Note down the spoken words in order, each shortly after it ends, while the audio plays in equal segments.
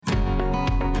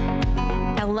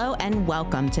Hello and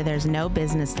welcome to There's No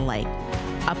Business Like,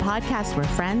 a podcast where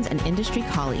friends and industry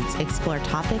colleagues explore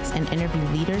topics and interview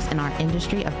leaders in our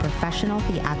industry of professional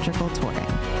theatrical touring.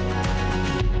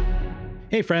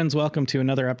 Hey friends, welcome to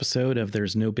another episode of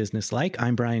There's No Business Like.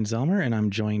 I'm Brian Zelmer and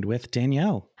I'm joined with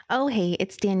Danielle. Oh, hey,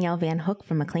 it's Danielle Van Hook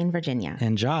from McLean, Virginia.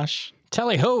 And Josh.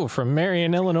 Tally ho from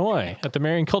Marion, Illinois at the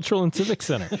Marion Cultural and Civic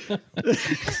Center.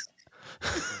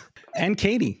 And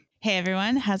Katie. Hey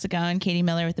everyone, how's it going? Katie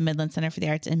Miller with the Midland Center for the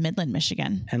Arts in Midland,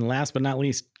 Michigan. And last but not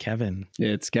least, Kevin.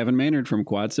 It's Kevin Maynard from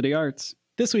Quad City Arts.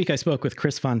 This week I spoke with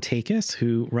Chris Fontakis,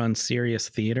 who runs Sirius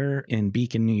Theater in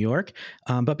Beacon, New York.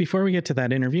 But before we get to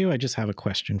that interview, I just have a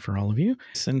question for all of you.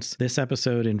 Since this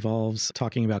episode involves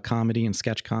talking about comedy and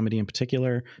sketch comedy in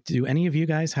particular, do any of you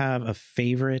guys have a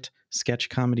favorite sketch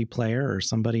comedy player or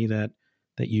somebody that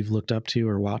you've looked up to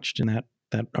or watched in that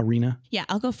arena? Yeah,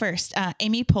 I'll go first.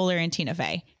 Amy Poehler and Tina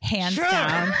Fey, hands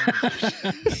down.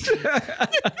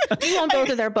 You own both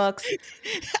of their books.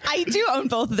 I do own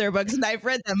both of their books, and I've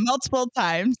read them multiple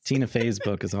times. Tina Fey's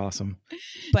book is awesome.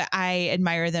 But I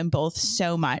admire them both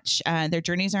so much. Their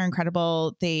journeys are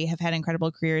incredible. They have had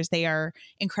incredible careers. They are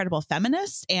incredible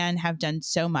feminists and have done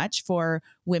so much for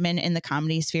women in the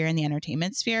comedy sphere and the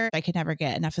entertainment sphere. I could never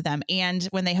get enough of them. And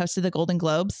when they hosted the Golden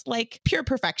Globes, like pure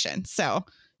perfection. So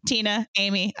Tina,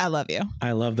 Amy, I love you.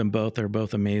 I love them both. They're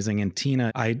both amazing. And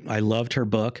Tina, I loved her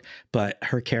book, but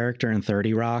her character in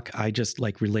 30 Rock, I just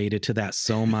related to that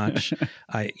so much.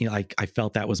 I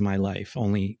felt that was my life,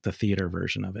 only the theater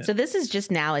version of it. So this is just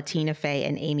now a Tina Fey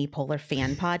and Amy Poehler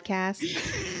fan podcast.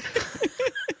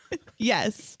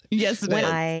 Yes, it is. When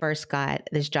I first got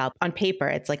this job, on paper,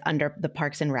 it's like under the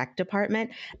Parks and Rec department.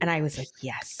 And I was like,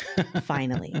 yes,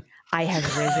 finally, I have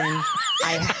risen.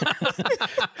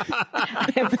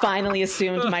 I have finally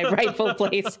assumed my rightful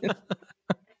place.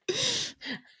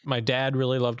 My dad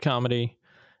really loved comedy.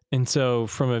 And so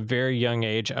from a very young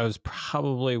age, I was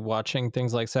probably watching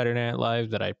things like Saturday Night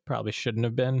Live that I probably shouldn't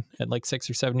have been at like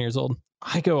 6 or 7 years old.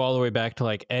 I go all the way back to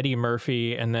like Eddie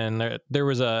Murphy. And then there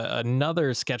was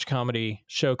another sketch comedy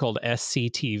show called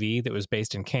SCTV that was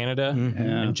based in Canada. Mm-hmm.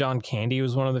 Yeah. And John Candy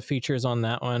was one of the features on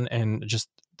that one. And just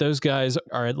those guys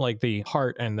are at like the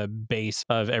heart and the base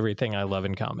of everything I love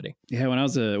in comedy. Yeah, when I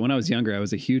was younger, I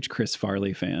was a huge Chris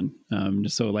Farley fan. And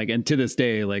to this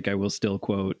day, I will still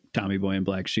quote Tommy Boy and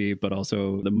Black Sheep, but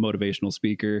also the motivational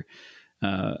speaker.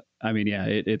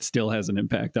 It still has an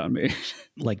impact on me.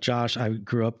 Like Josh, I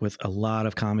grew up with a lot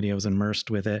of comedy. I was immersed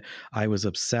with it. I was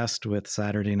obsessed with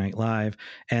Saturday Night Live.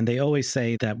 And they always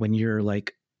say that when you're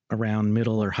around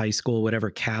middle or high school, whatever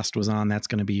cast was on, that's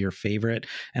going to be your favorite.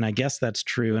 And I guess that's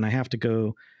true. And I have to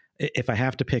go, if I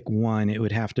have to pick one, it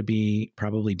would have to be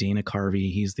probably Dana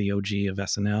Carvey. He's the OG of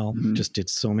SNL, just did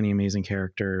so many amazing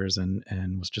characters and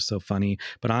was just so funny.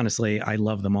 But honestly, I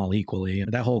love them all equally.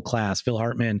 That whole class, Phil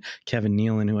Hartman, Kevin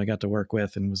Nealon, who I got to work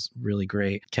with and was really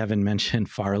great. Kevin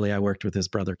mentioned Farley. I worked with his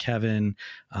brother, Kevin.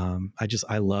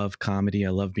 I love comedy.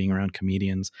 I love being around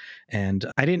comedians. And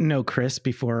I didn't know Chris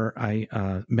before I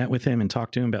met with him and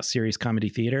talked to him about Sirius Comedy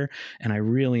Theater. And I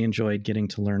really enjoyed getting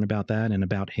to learn about that and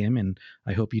about him. And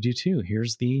I hope you do too.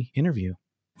 Here's the interview.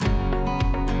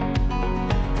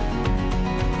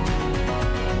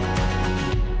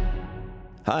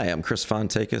 Hi, I'm Chris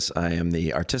Fontakis. I am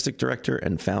the artistic director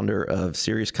and founder of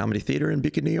Sirius Comedy Theater in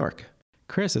Beacon, New York.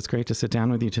 Chris, it's great to sit down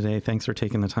with you today. Thanks for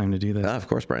taking the time to do this. Of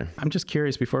course, Brian. I'm just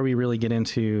curious, before we really get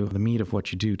into the meat of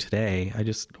what you do today, I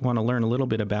just want to learn a little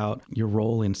bit about your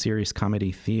role in Sirius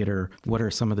Comedy Theater. What are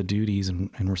some of the duties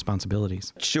and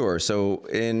responsibilities? Sure. So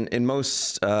in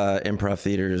most improv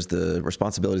theaters, the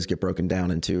responsibilities get broken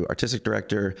down into artistic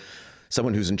director,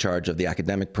 someone who's in charge of the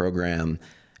academic program,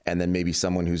 and then maybe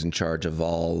someone who's in charge of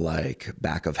all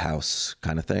back of house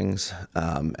kind of things.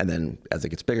 And then as it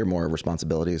gets bigger, more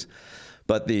responsibilities.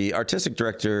 But the artistic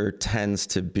director tends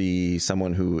to be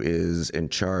someone who is in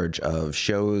charge of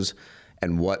shows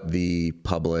and what the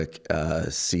public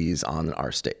sees on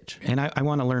our stage. And I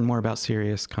want to learn more about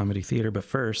Sirius Comedy Theater, but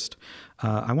first,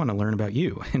 I want to learn about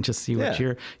you and just see what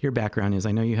your background is.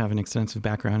 I know you have an extensive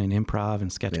background in improv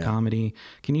and sketch comedy.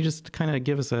 Can you just kind of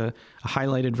give us a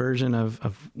highlighted version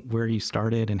of where you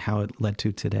started and how it led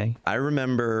to today? I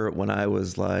remember when I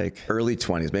was early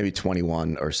 20s, maybe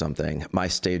 21 or something, my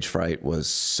stage fright was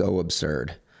so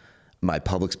absurd. My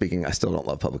public speaking, I still don't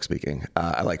love public speaking.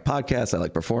 I like podcasts, I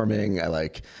like performing, I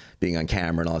like being on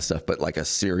camera and all that stuff, but a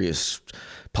serious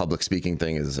public speaking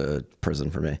thing is a prison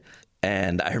for me.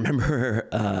 And I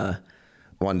remember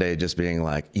one day just being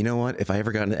like, you know what, if I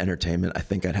ever got into entertainment, I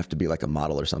think I'd have to be a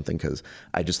model or something, because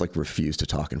I just refuse to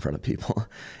talk in front of people.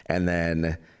 And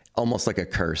then almost like a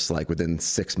curse, within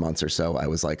 6 months or so, I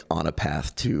was on a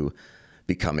path to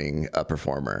becoming a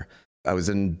performer. I was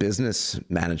in business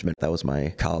management. That was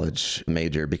my college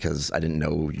major because I didn't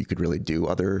know you could really do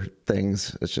other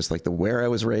things. It's just like where I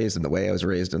was raised and the way I was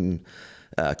raised in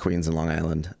Queens and Long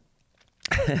Island.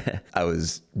 I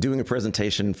was doing a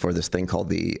presentation for this thing called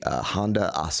the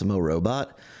Honda Asimo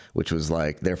robot, which was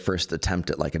like their first attempt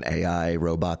at like an AI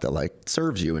robot that like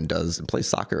serves you and plays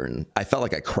soccer. And I felt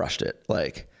like I crushed it.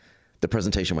 Like the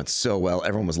presentation went so well.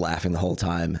 Everyone was laughing the whole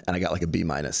time. And I got like a B-.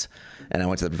 And I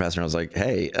went to the professor and I was like,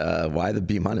 hey, why the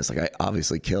B-? Like I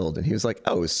obviously killed. And he was like,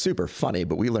 oh, it was super funny,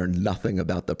 but we learned nothing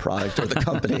about the product or the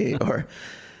company or...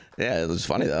 Yeah, it was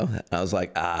funny though. I was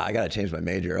like, I got to change my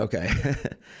major. Okay.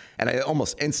 And I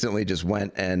almost instantly just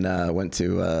went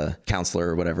to a counselor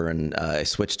or whatever. And I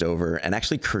switched over and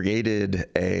actually created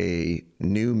a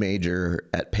new major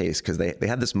at Pace because they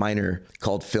had this minor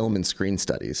called Film and Screen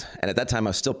Studies. And at that time,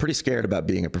 I was still pretty scared about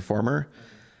being a performer.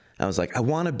 I was like, I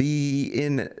want to be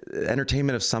in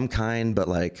entertainment of some kind, but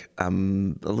like,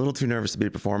 I'm a little too nervous to be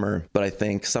a performer, but I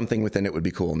think something within it would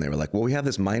be cool. And they were like, well, we have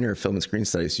this minor of film and screen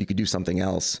studies, so you could do something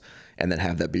else and then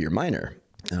have that be your minor.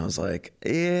 And I was like,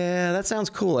 yeah, that sounds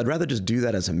cool. I'd rather just do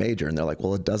that as a major. And they're like,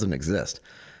 well, it doesn't exist.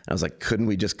 And I was like, couldn't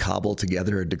we just cobble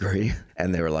together a degree?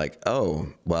 And they were like, oh,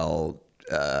 well,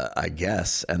 I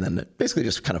guess. And then it basically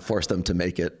just kind of forced them to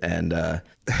make it. And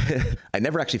I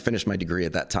never actually finished my degree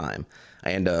at that time.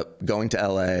 I ended up going to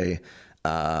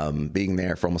LA, being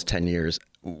there for almost 10 years.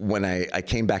 When I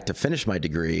came back to finish my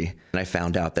degree, and I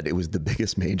found out that it was the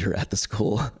biggest major at the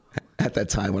school at that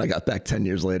time when I got back 10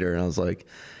 years later. And I was like,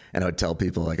 and I would tell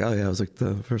people like, oh yeah, I was like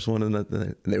the first one in that.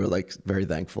 And they were like very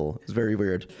thankful. It was very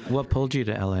weird. What pulled you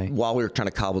to LA? While we were trying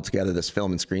to cobble together this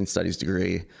film and screen studies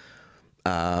degree,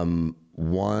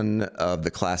 one of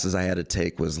the classes I had to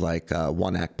take was like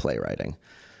one-act playwriting.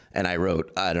 And I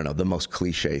wrote, I don't know, the most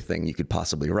cliche thing you could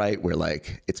possibly write, where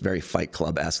like it's very Fight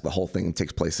Club-esque. The whole thing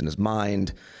takes place in his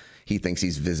mind. He thinks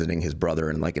he's visiting his brother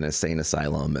in like an insane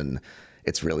asylum, and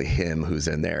it's really him who's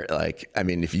in there. Like, I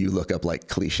mean, if you look up like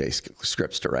cliche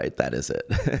scripts to write, that is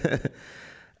it.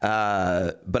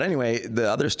 But anyway, the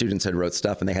other students had wrote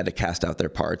stuff and they had to cast out their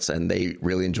parts, and they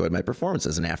really enjoyed my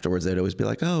performances. And afterwards they'd always be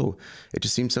like, oh, it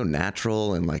just seems so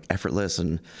natural and like effortless,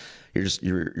 and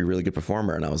you're a really good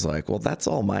performer. And I was like, well, that's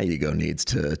all my ego needs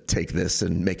to take this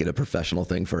and make it a professional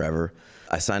thing forever.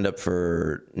 I signed up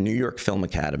for New York Film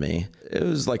Academy. It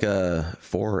was like a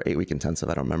 4 or 8 week intensive.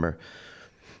 I don't remember.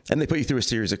 And they put you through a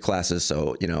series of classes.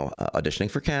 So, you know, auditioning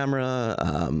for camera,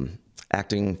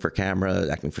 acting for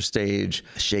camera, acting for stage,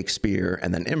 Shakespeare,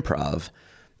 and then improv.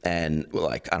 And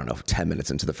like, I don't know, 10 minutes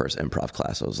into the first improv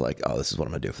class, I was like, oh, this is what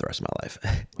I'm gonna do for the rest of my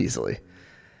life, easily.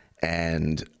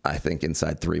 And I think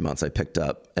inside 3 months, I picked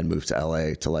up and moved to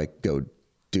LA to like go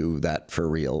do that for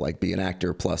real, like be an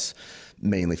actor plus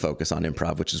mainly focus on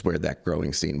improv, which is where that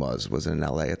growing scene was in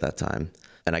LA at that time.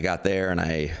 And I got there and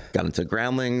I got into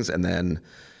Groundlings, and then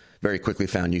very quickly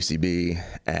found UCB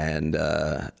and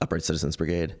Upright Citizens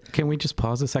Brigade. Can we just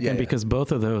pause a second? Because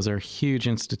both of those are huge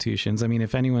institutions. I mean,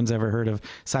 if anyone's ever heard of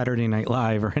Saturday Night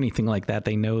Live or anything like that,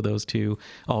 they know those two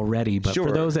already. But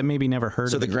for those that maybe never heard of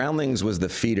it. So the Groundlings was the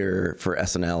feeder for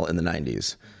SNL in the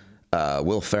 90s.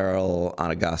 Will Ferrell,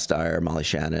 Anna Gasteyer, Molly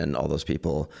Shannon, all those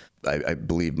people. I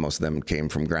believe most of them came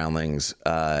from Groundlings.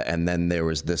 And then there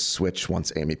was this switch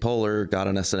once Amy Poehler got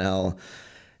on SNL.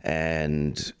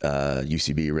 And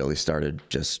UCB really started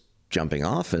just jumping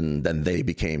off, and then they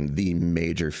became the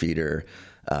major feeder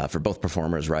for both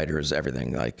performers, writers,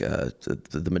 everything. Like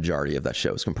the majority of that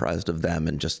show is comprised of them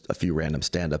and just a few random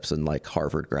stand-ups and like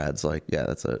Harvard grads. Like, yeah,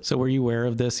 that's it. So were you aware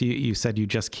of this? You said you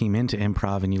just came into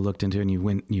improv and you looked into it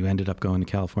and you ended up going to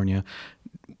California.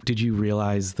 Did you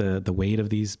realize the weight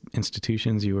of these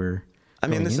institutions you were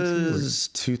this is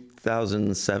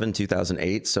 2007,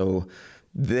 2008. So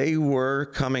they were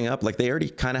coming up, like they already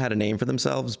kind of had a name for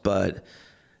themselves, but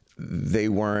they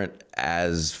weren't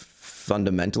as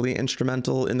fundamentally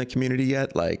instrumental in the community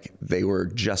yet. Like they were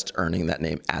just earning that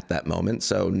name at that moment.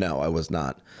 So no, I was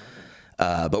not.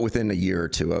 But within a year or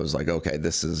two, I was like, okay,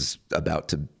 this is about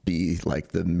to be like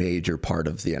the major part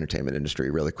of the entertainment industry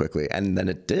really quickly. And then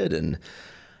it did. And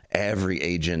every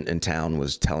agent in town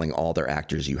was telling all their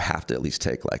actors, you have to at least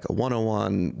take like a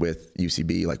 101 with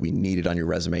UCB. Like we need it on your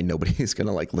resume. Nobody's going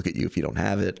to like look at you if you don't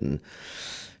have it. And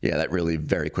yeah, that really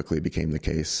very quickly became the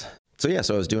case. So yeah,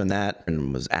 so I was doing that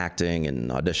and was acting and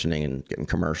auditioning and getting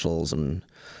commercials and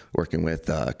working with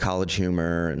College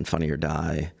Humor and Funny or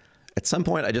Die. At some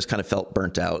point, I just kind of felt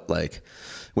burnt out. Like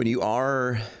when you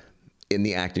are in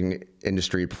the acting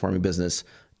industry, performing business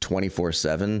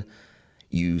 24/7,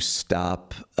 you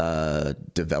stop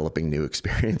developing new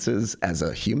experiences as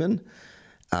a human.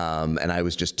 And I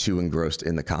was just too engrossed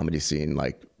in the comedy scene,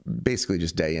 like basically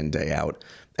just day in, day out,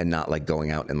 and not like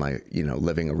going out and like, you know,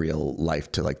 living a real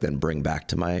life to like then bring back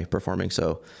to my performing.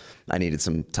 So I needed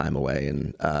some time away,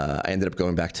 and I ended up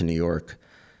going back to New York,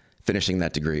 finishing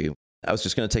that degree. I was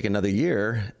just going to take another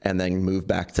year and then move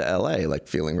back to LA, like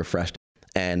feeling refreshed.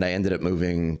 And I ended up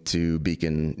moving to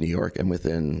Beacon, New York. And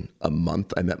within a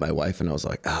month, I met my wife, and I was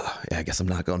like, oh, yeah, I guess I'm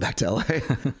not going back to LA.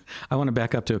 I want to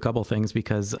back up to a couple things,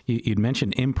 because you'd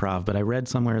mentioned improv, but I read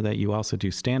somewhere that you also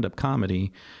do stand-up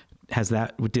comedy.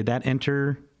 Did that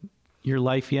enter your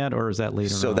life yet, or is that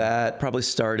later on? So that probably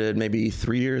started maybe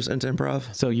 3 years into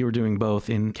improv. So you were doing both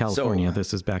in California. So,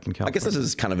 this is back in California. I guess this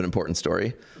is kind of an important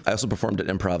story. I also performed at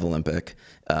Improv Olympic,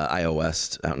 IO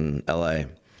West out in LA.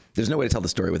 There's no way to tell the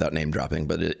story without name dropping,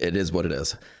 but it is what it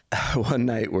is. One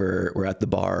night we're at the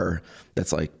bar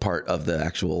that's like part of the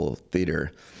actual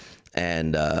theater,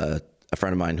 and a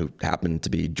friend of mine who happened to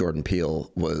be Jordan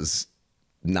Peele was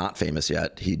not famous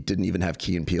yet. He didn't even have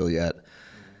Key and Peele yet.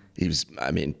 He was,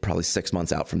 probably 6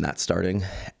 months out from that starting,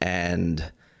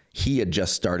 and he had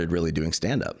just started really doing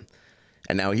stand-up.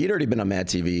 And now he'd already been on Mad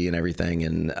TV and everything,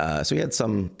 and so he had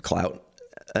some clout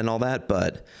and all that,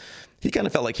 but he kind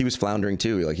of felt like he was floundering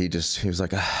too. Like he was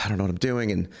like, I don't know what I'm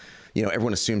doing. And, you know,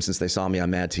 everyone assumed since they saw me on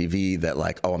Mad TV that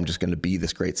like, oh, I'm just going to be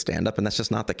this great stand-up. And that's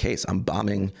just not the case. I'm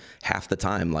bombing half the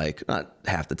time, like not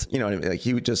half the, you know what I mean?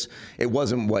 Like it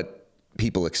wasn't what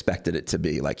people expected it to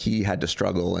be. Like he had to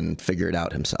struggle and figure it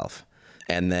out himself.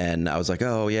 And then I was like,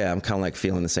 oh yeah, I'm kind of like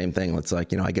feeling the same thing. It's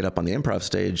like, you know, I get up on the improv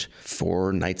stage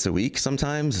 4 nights a week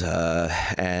sometimes.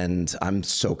 And I'm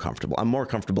so comfortable. I'm more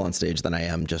comfortable on stage than I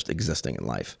am just existing in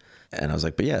life. And I was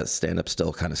like, but yeah, stand-up's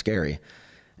still kind of scary.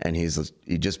 And he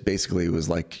just basically was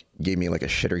like, gave me like a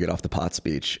shit or get off the pot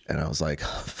speech. And I was like,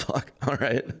 oh, fuck, all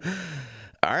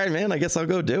right, man, I guess I'll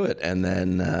go do it. And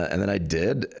then I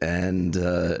did, and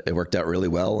it worked out really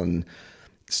well, and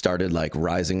started like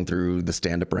rising through the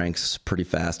stand-up ranks pretty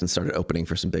fast, and started opening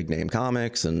for some big name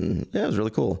comics. And yeah, it was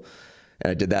really cool. And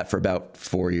I did that for about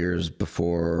 4 years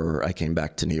before I came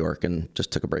back to New York and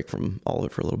just took a break from all of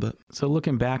it for a little bit. So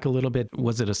looking back a little bit,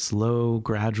 was it a slow,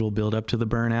 gradual build up to the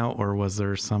burnout, or was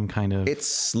there some kind of... It's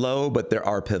slow, but there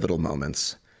are pivotal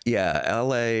moments. Yeah,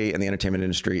 LA and the entertainment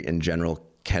industry in general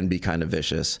can be kind of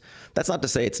vicious. That's not to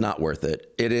say it's not worth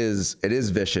it. It is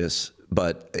vicious,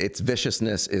 but its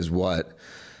viciousness is what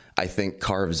I think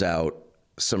carves out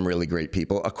some really great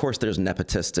people. Of course, there's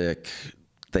nepotistic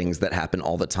things that happen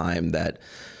all the time that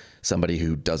somebody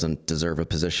who doesn't deserve a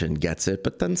position gets it,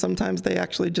 but then sometimes they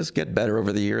actually just get better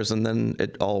over the years, and then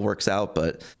it all works out.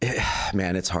 But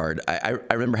man, it's hard. I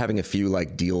remember having a few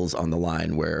like deals on the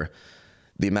line where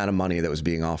the amount of money that was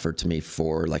being offered to me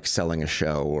for like selling a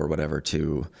show or whatever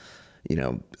to, you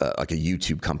know, like a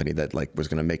YouTube company that like was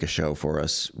going to make a show for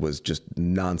us was just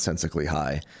nonsensically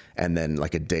high. And then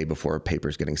like a day before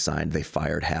papers getting signed, they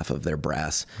fired half of their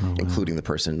brass, including the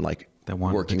person like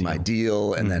working my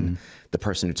deal. And then the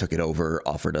person who took it over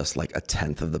offered us like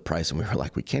 1/10 of the price. And we were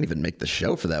like, we can't even make the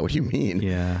show for that. What do you mean?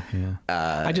 Yeah.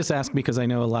 I just ask because I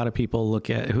know a lot of people look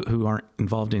at who aren't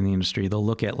involved in the industry. They'll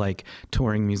look at like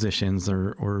touring musicians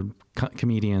or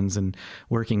comedians and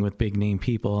working with big name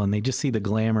people, and they just see the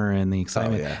glamour and the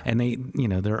excitement. Oh, yeah. And they, you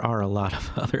know, there are a lot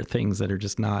of other things that are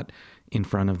just not in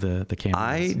front of the cameras.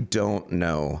 I don't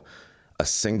know a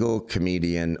single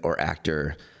comedian or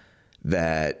actor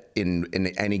that in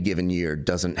any given year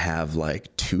doesn't have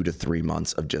like 2 to 3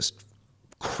 months of just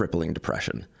crippling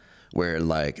depression, where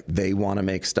like they want to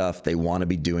make stuff, they want to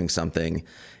be doing something,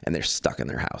 and they're stuck in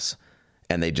their house.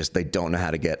 And they don't know how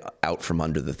to get out from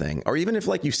under the thing. Or even if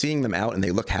like you're seeing them out and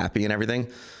they look happy and everything,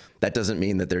 that doesn't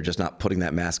mean that they're just not putting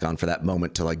that mask on for that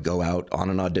moment to like go out on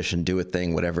an audition, do a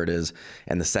thing, whatever it is.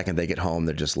 And the second they get home,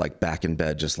 they're just like back in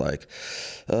bed, just like,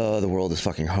 oh, the world is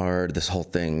fucking hard. This whole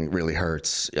thing really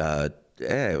hurts.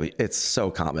 It's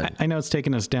so common. I know it's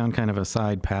taken us down kind of a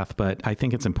side path, but I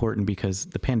think it's important because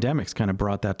the pandemic's kind of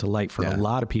brought that to light for a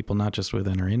lot of people, not just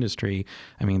within our industry.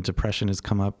 I mean, depression has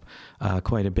come up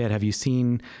quite a bit. Have you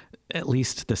seen at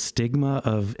least the stigma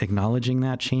of acknowledging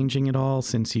that changing at all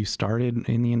since you started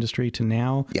in the industry to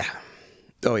now? Yeah.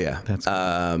 Oh yeah. That's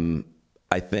cool.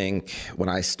 I think when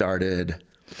I started,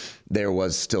 there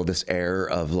was still this air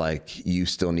of like, you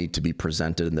still need to be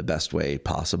presented in the best way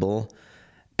possible.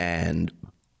 And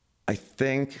I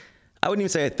think, I wouldn't even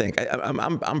say I think,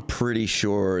 I'm pretty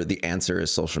sure the answer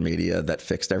is social media that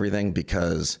fixed everything,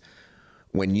 because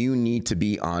when you need to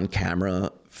be on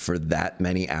camera for that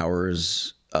many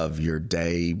hours of your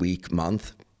day, week,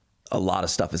 month, a lot of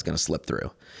stuff is going to slip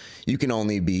through. You can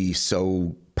only be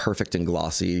so perfect and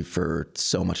glossy for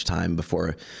so much time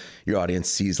before your audience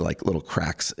sees like little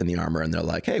cracks in the armor and they're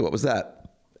like, hey, what was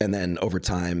that? And then over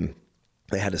time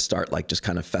they had to start like just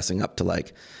kind of fessing up to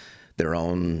like their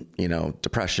own,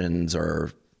 depressions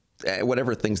or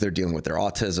whatever things they're dealing with, their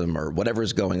autism or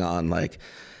whatever's going on, like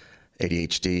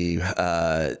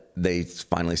ADHD. They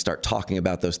finally start talking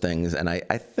about those things. And I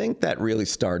think that really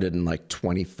started in like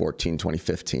 2014,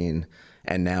 2015.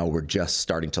 And now we're just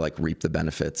starting to like reap the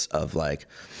benefits of like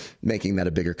making that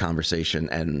a bigger conversation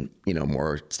and,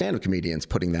 more stand-up comedians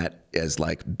putting that as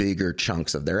like bigger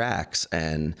chunks of their acts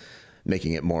and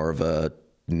making it more of a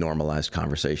normalized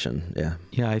conversation. Yeah.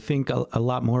 Yeah. I think a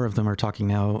lot more of them are talking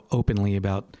now openly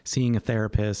about seeing a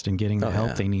therapist and getting the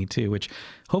help they need too, which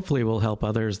hopefully will help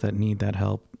others that need that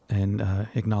help and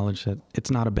acknowledge that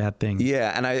it's not a bad thing.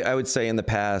 Yeah. And I would say in the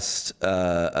past,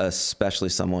 especially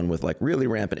someone with like really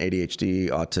rampant ADHD,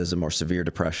 autism, or severe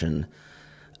depression,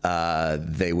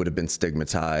 they would have been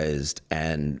stigmatized.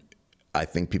 And I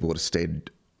think people would have stayed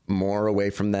more away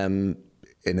from them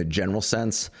in a general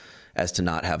sense as to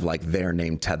not have like their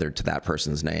name tethered to that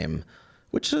person's name,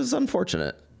 which is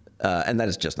unfortunate. And that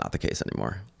is just not the case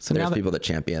anymore. So there's people that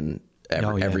champion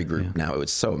every group now. It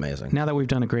was so amazing. Now that we've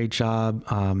done a great job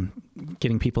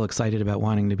getting people excited about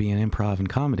wanting to be in improv and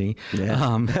comedy.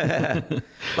 Yeah.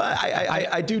 But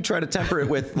I do try to temper it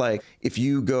with like, if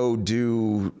you go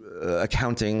do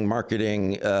accounting,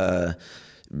 marketing,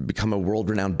 become a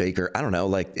world-renowned baker, I don't know,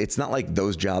 like it's not like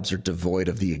those jobs are devoid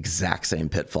of the exact same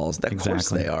pitfalls. Of course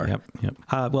they are.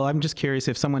 Yep. Well, I'm just curious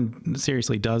if someone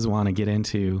seriously does want to get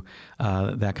into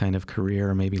that kind of career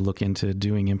or maybe look into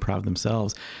doing improv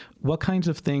themselves, what kinds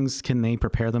of things can they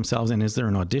prepare themselves in? Is there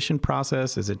an audition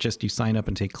process? Is it just you sign up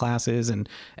and take classes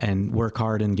and work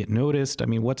hard and get noticed? I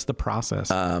mean, what's the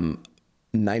process?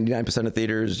 99% of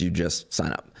theaters, you just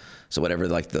sign up. So whatever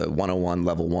like the 101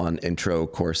 level 1 intro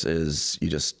course is,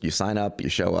 you sign up, you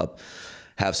show up,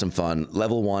 have some fun.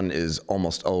 Level 1 is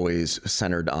almost always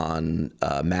centered on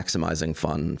maximizing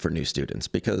fun for new students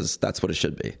because that's what it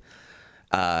should be.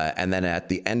 And then at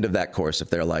the end of that course, if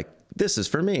they're like, this is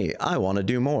for me, I want to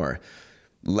do more.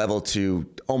 Level 2,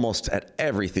 almost at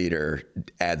every theater,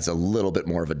 adds a little bit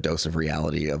more of a dose of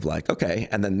reality of like, okay,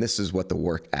 and then this is what the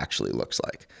work actually looks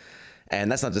like. And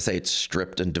that's not to say it's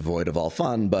stripped and devoid of all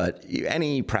fun, but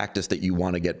any practice that you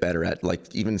want to get better at,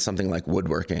 like even something like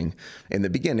woodworking, in the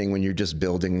beginning when you're just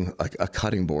building like a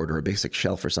cutting board or a basic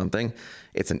shelf or something,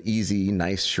 it's an easy,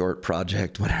 nice, short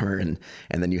project, whatever. And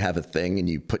then you have a thing and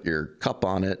you put your cup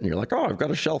on it and you're like, oh, I've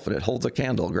got a shelf and it holds a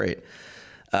candle. Great.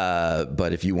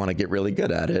 But if you want to get really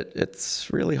good at it, it's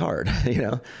really hard,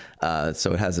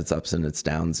 so it has its ups and its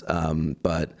downs.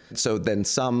 But so then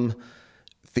some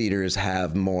theaters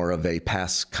have more of a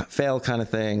pass-fail kind of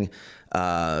thing.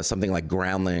 Something like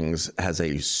Groundlings has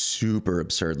a super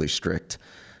absurdly strict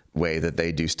way that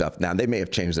they do stuff. Now, they may have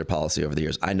changed their policy over the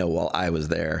years. I know while I was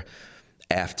there,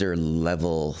 after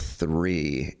level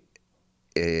 3,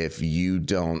 if you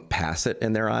don't pass it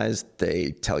in their eyes,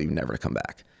 they tell you never to come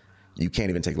back. You can't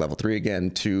even take level 3 again,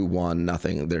 2, 1,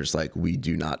 nothing. There's like, we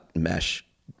do not mesh,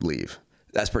 leave.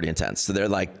 That's pretty intense. So they're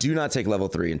like, do not take level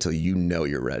 3 until you know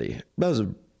you're ready. That was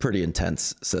a pretty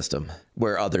intense system.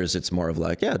 Where others, it's more of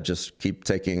like, yeah, just keep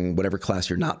taking whatever class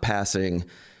you're not passing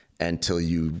until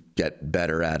you get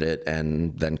better at it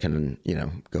and then can,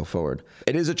 go forward.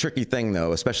 It is a tricky thing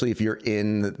though, especially if you're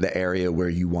in the area where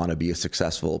you want to be a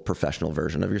successful professional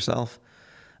version of yourself.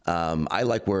 I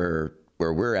like where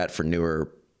we're at for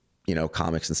newer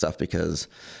comics and stuff because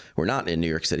we're not in New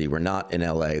York City. We're not in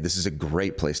LA. This is a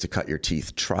great place to cut your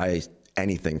teeth. Try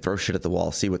anything, throw shit at the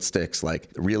wall, see what sticks, like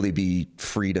really be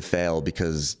free to fail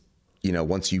because,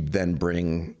 once you then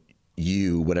bring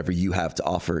whatever you have to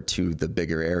offer to the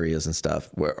bigger areas and stuff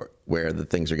where the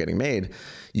things are getting made,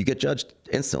 you get judged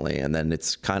instantly. And then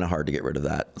it's kind of hard to get rid of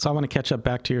that. So I want to catch up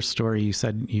back to your story. You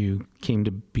said you came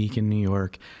to Beacon, New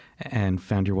York and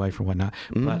found your wife or whatnot.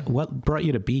 But what brought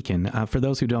you to Beacon? For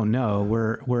those who don't know,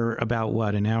 we're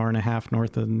about an hour and a half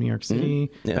north of New York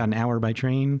City, about an hour by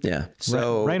train. Yeah.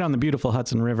 So right on the beautiful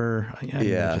Hudson River.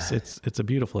 It's a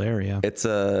beautiful area. It's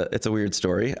a weird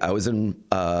story. I was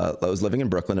living in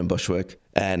Brooklyn in Bushwick,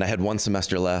 and I had one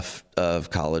semester left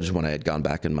of college when I had gone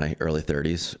back in my early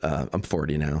 30s. I'm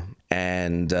 40 now.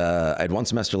 And I had one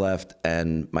semester left,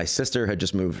 and my sister had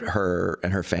just moved her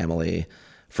and her family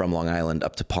from Long Island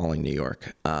up to Pawling, New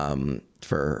York,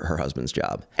 for her husband's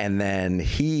job. And then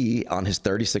he, on his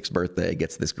 36th birthday,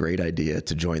 gets this great idea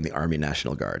to join the Army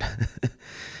National Guard.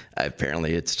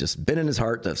 Apparently, it's just been in his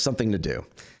heart to have something to do.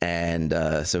 And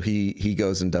so he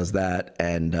goes and does that.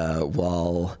 And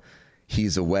while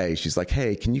he's away, she's like,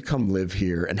 hey, can you come live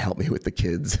here and help me with the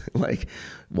kids? Like,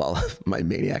 while my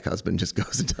maniac husband just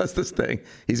goes and does this thing.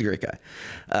 He's a great guy.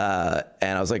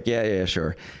 And I was like, yeah,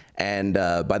 sure. And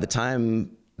by the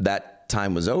time that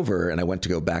time was over and I went to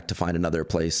go back to find another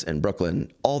place in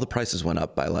Brooklyn, all the prices went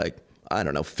up by like, I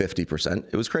don't know, 50%.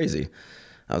 It was crazy.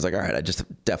 I was like, all right, I just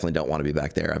definitely don't want to be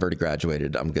back there. I've already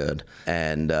graduated. I'm good.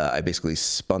 And I basically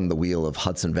spun the wheel of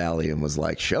Hudson Valley and was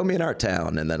like, show me an art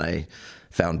town. And then I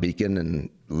found Beacon and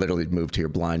literally moved here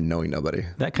blind, knowing nobody.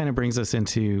 That kind of brings us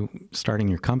into starting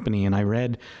your company. And I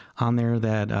read on there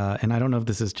that, and I don't know if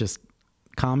this is just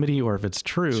comedy or if it's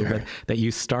true, Sure. but that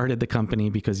you started the company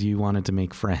because you wanted to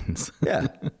make friends. Yeah.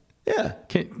 I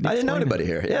didn't know anybody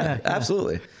here. Yeah,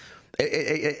 absolutely.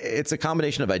 It's a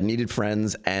combination of I needed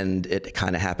friends and it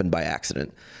kind of happened by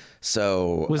accident.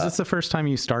 So was this the first time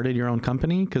you started your own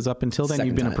company? Because up until then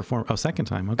you've been a performer. Oh, second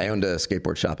time. Okay. I owned a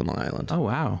skateboard shop in Long Island. Oh,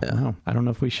 wow. Yeah. Wow. I don't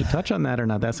know if we should touch on that or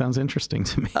not. That sounds interesting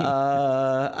to me.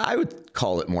 I would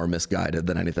call it more misguided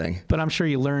than anything. But I'm sure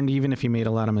you learned, even if you made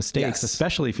a lot of mistakes, Yes.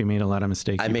 especially if you made a lot of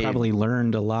mistakes, you probably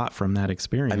learned a lot from that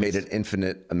experience. I made an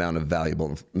infinite amount of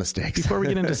valuable mistakes. Before we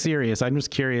get into serious, I'm just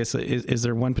curious, is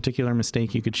there one particular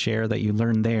mistake you could share that you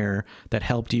learned there that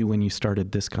helped you when you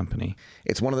started this company?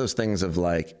 It's one of those things of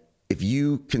like, if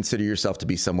you consider yourself to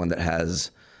be someone that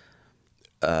has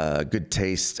good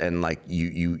taste and like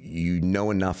you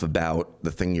know enough about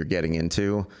the thing you're getting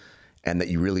into and that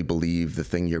you really believe the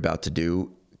thing you're about to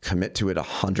do, commit to it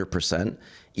 100%,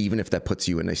 even if that puts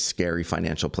you in a scary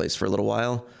financial place for a little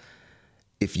while.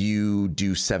 If you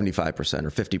do 75% or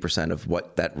 50% of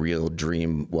what that real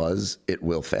dream was, it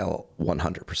will fail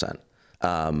 100%.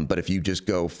 But if you just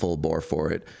go full bore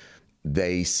for it,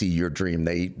 they see your dream,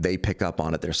 they pick up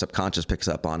on it, their subconscious picks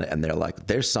up on it, and they're like,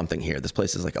 there's something here. This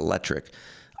place is like electric.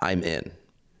 I'm in.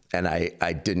 And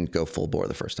I didn't go full bore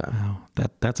the first time. Wow,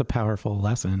 that's a powerful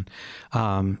lesson.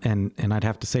 And I'd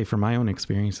have to say from my own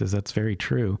experiences, that's very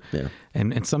true. Yeah.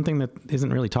 And it's something that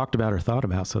isn't really talked about or thought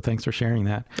about. So thanks for sharing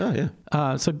that. Oh,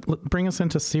 yeah. So bring us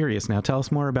into serious now. Tell us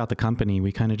more about the company.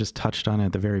 We kind of just touched on it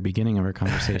at the very beginning of our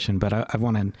conversation, but I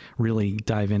want to really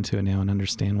dive into it now and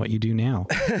understand what you do now.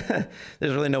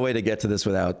 There's really no way to get to this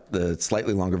without the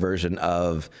slightly longer version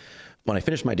of when I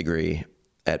finished my degree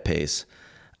at Pace.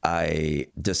 I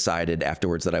decided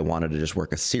afterwards that I wanted to just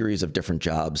work a series of different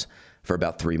jobs for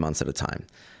about 3 months at a time.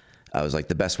 I was like,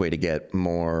 the best way to get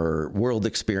more world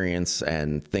experience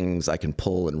and things I can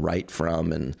pull and write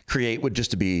from and create would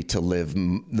just be to live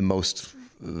the most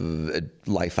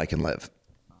life I can live.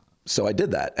 So I did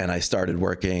that, and I started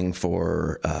working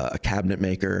for a cabinet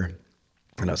maker,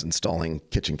 and I was installing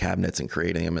kitchen cabinets and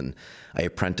creating them, and I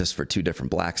apprenticed for 2 different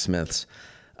blacksmiths.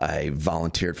 I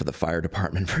volunteered for the fire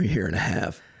department for a year and a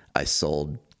half. I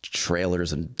sold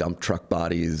trailers and dump truck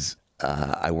bodies.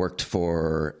 I worked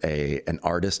for an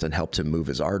artist and helped him move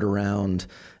his art around.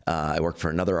 I worked for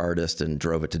another artist and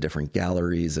drove it to different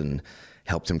galleries and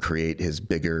helped him create his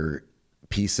bigger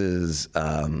pieces.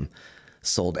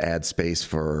 Sold ad space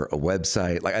for a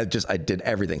website. Like I did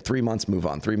everything. 3 months, move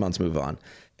on. 3 months, move on.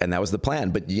 And that was the plan.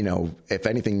 But you know, if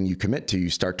anything you commit to, you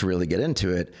start to really get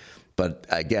into it. But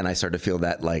again, I started to feel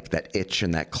that itch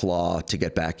and that claw to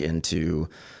get back into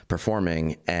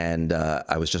performing. And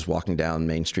I was just walking down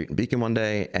Main Street in Beacon one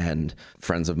day, and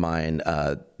friends of mine,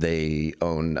 they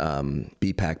own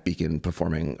BPAC, Beacon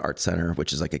Performing Arts Center,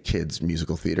 which is like a kids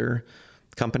musical theater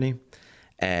company.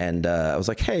 And I was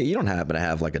like, hey, you don't happen to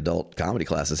have like adult comedy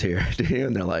classes here, do you?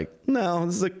 And they're like, no,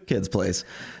 this is a kid's place.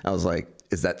 I was like,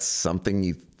 is that something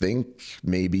you think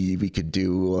maybe we could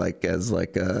do like as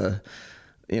like a,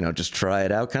 just try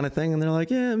it out kind of thing? And they're like,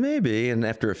 yeah, maybe. And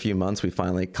after a few months, we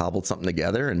finally cobbled something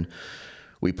together, and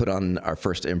we put on our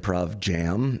first improv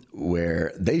jam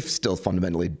where they still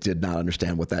fundamentally did not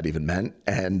understand what that even meant.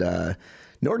 And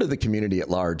nor did the community at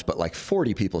large, but like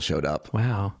 40 people showed up.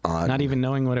 Wow. Not even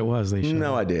knowing what it was. They showed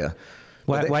no up. idea.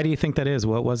 Why do you think that is?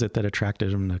 What was it that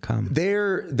attracted them to come?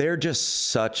 They're just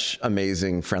such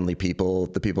amazing, friendly people.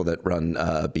 The people that run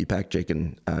BPAC, Jake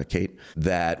and Kate,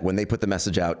 that when they put the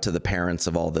message out to the parents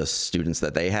of all the students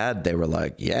that they had, they were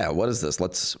like, yeah, what is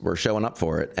this? We're showing up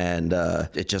for it. And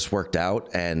it just worked out.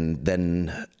 And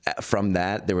then from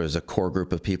that, there was a core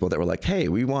group of people that were like, hey,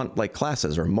 we want like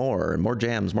classes or more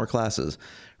jams, more classes.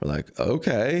 We're like,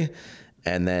 okay.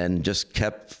 And then just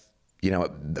kept,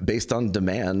 based on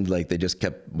demand, like they just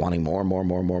kept wanting more.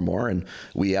 And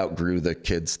we outgrew the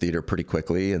kids theater pretty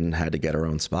quickly and had to get our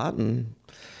own spot. And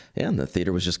Yeah, and the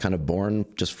theater was just kind of born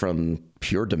just from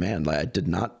pure demand. Like I did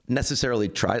not necessarily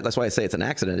try. That's why I say it's an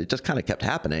accident. It just kind of kept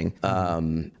happening.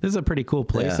 This is a pretty cool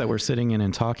place that we're sitting in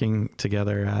and talking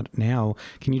together at now.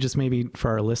 Can you just maybe,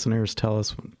 for our listeners, tell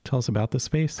us about this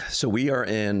space? So we are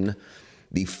in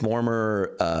the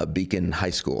former Beacon High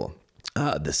School.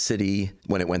 The city,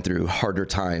 when it went through harder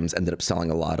times, ended up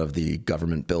selling a lot of the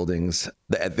government buildings.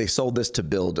 They sold this to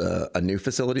build a new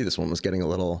facility. This one was getting a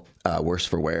little worse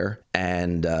for wear,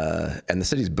 and the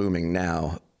city's booming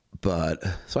now. But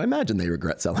so I imagine they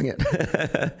regret selling it.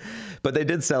 But they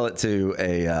did sell it to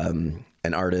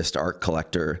an art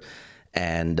collector,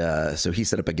 and so he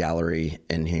set up a gallery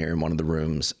in here in one of the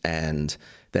rooms, and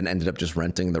then ended up just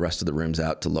renting the rest of the rooms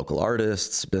out to local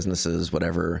artists, businesses,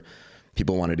 whatever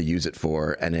people wanted to use it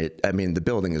for. And the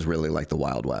building is really like the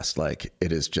Wild West. Like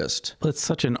it is just, well, it's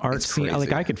such an art scene.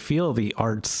 Like I could feel the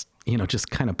arts, just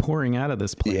kind of pouring out of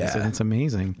this place. Yeah. And it's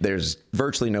amazing. There's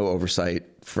virtually no oversight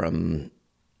from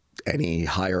any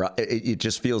higher up. It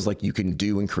just feels like you can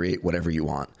do and create whatever you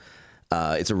want.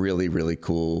 It's a really, really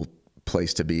cool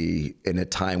place to be in a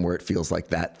time where it feels like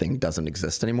that thing doesn't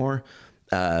exist anymore.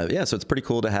 So it's pretty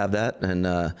cool to have that.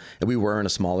 And we were in a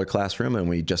smaller classroom, and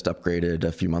we just upgraded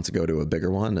a few months ago to a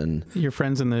bigger one. And your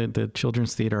friends in the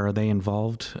Children's Theater, are they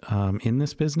involved in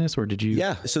this business, or did you?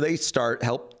 Yeah. So they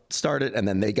helped start it, and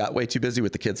then they got way too busy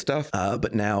with the kids stuff.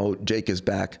 But now Jake is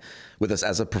back with us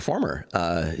as a performer.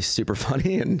 He's super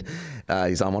funny, and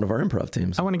he's on one of our improv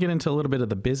teams. I want to get into a little bit of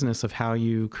the business of how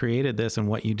you created this and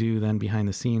what you do then behind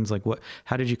the scenes. Like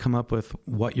how did you come up with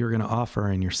what you're going to offer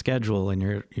and your schedule and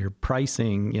your pricing?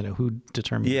 Who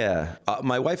determined? Yeah.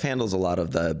 My wife handles a lot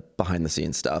of the behind the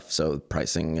scenes stuff. So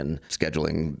pricing and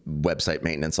scheduling, website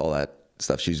maintenance, all that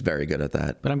stuff. She's very good at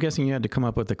that. But I'm guessing you had to come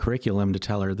up with a curriculum to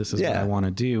tell her this is what I want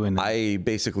to do. And I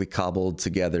basically cobbled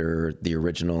together the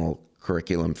original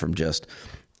curriculum from just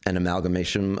an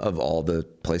amalgamation of all the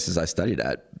places I studied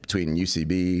at, between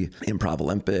UCB, Improv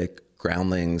Olympic,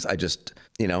 Groundlings. I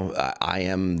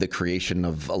am the creation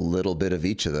of a little bit of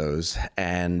each of those.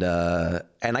 And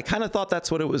I kind of thought that's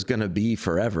what it was going to be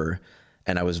forever.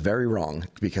 And I was very wrong,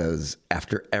 because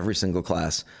after every single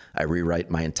class, I rewrite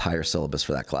my entire syllabus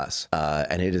for that class.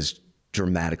 And it has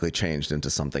dramatically changed into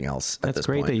something else at this point. That's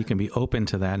great that you can be open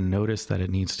to that and notice that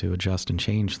it needs to adjust and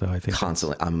change, though. I think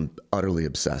constantly. I'm utterly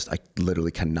obsessed. I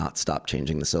literally cannot stop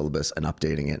changing the syllabus and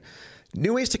updating it.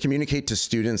 New ways to communicate to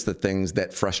students the things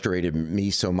that frustrated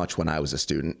me so much when I was a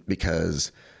student,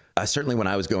 because certainly when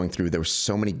I was going through, there were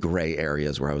so many gray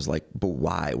areas where I was like, but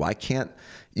why? Why can't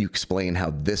you explain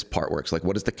how this part works? Like,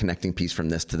 what is the connecting piece from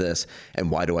this to this? And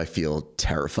why do I feel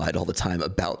terrified all the time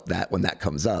about that when that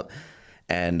comes up?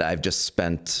 And I've just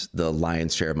spent the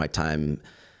lion's share of my time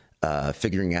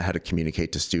figuring out how to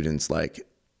communicate to students, like,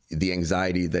 the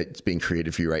anxiety that's being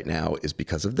created for you right now is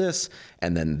because of this.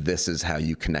 And then this is how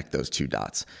you connect those two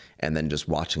dots. And then just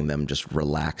watching them just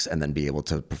relax and then be able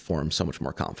to perform so much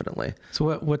more confidently.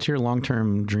 So what's your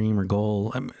long-term dream or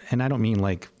goal? And I don't mean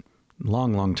like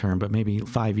long-term, but maybe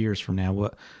 5 years from now.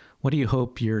 What do you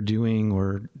hope you're doing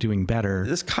or doing better?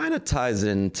 This kind of ties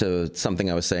into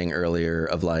something I was saying earlier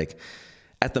of like,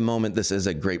 at the moment, this is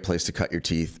a great place to cut your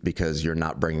teeth because you're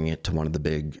not bringing it to one of the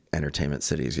big entertainment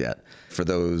cities yet. For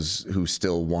those who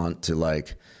still want to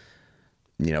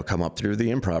come up through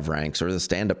the improv ranks or the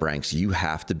stand-up ranks, you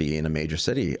have to be in a major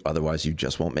city. Otherwise, you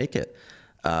just won't make it.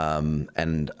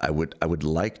 And I would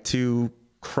like to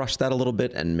crush that a little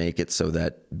bit and make it so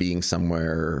that being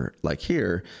somewhere like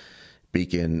here,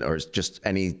 Beacon, or just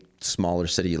any smaller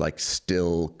city,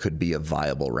 still could be a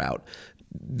viable route.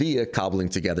 Via cobbling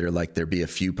together, there be a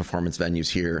few performance venues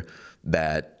here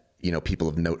that, people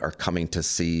of note are coming to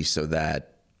see, so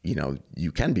that,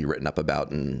 you can be written up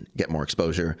about and get more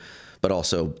exposure, but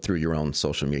also through your own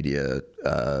social media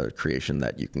creation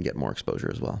that you can get more exposure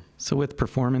as well. So with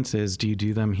performances, do you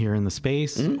do them here in the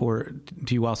space, or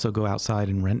do you also go outside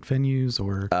and rent venues?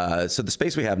 Or so the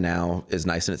space we have now is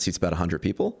nice, and it seats about 100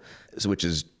 people, which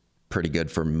is pretty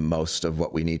good for most of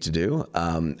what we need to do.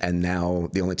 And now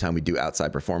the only time we do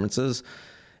outside performances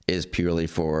is purely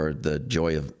for the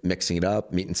joy of mixing it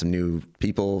up, meeting some new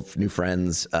people, new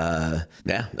friends.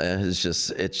 It's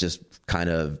just kind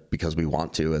of because we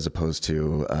want to, as opposed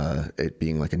to it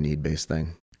being like a need-based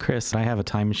thing. Chris, I have a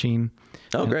time machine.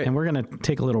 Oh, great. And we're going to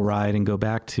take a little ride and go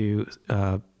back to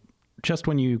just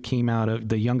when you came out of,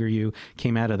 the younger you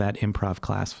came out of that improv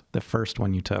class, the first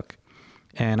one you took.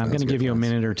 And I'm going to give you a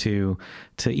minute or two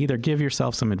to either give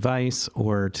yourself some advice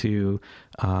or to,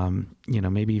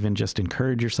 maybe even just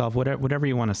encourage yourself, whatever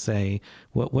you want to say.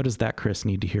 What does that Chris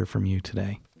need to hear from you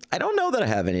today? I don't know that I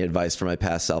have any advice for my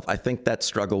past self. I think that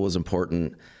struggle was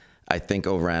important. I think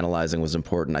overanalyzing was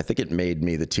important. I think it made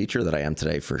me the teacher that I am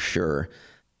today for sure.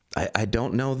 I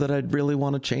don't know that I'd really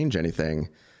want to change anything.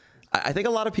 I think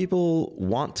a lot of people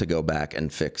want to go back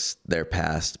and fix their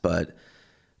past, but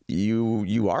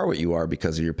you are what you are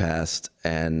because of your past.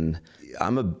 And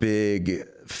I'm a big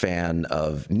fan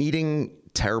of needing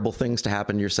terrible things to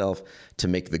happen to yourself to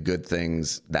make the good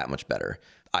things that much better.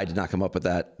 I did not come up with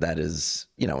that. That is,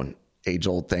 an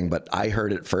age-old thing, but I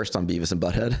heard it first on Beavis and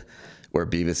Butthead, where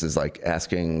Beavis is like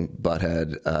asking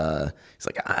Butthead, he's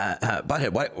like,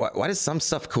 Butthead, why does some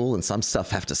stuff cool and some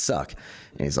stuff have to suck?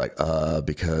 And he's like,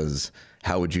 because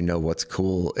how would you know what's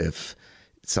cool if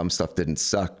some stuff didn't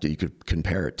suck that you could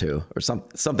compare it to, or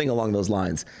something along those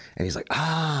lines? And he's like,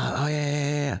 oh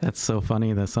yeah. That's so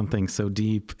funny that something so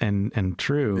deep and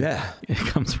true. Yeah. It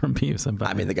comes from Beavis and Butthead.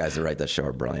 I mean, the guys that write that show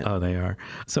are brilliant. Oh, they are.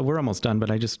 So we're almost done,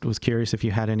 but I just was curious if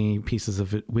you had any pieces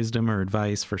of wisdom or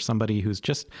advice for somebody who's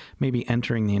just maybe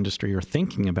entering the industry or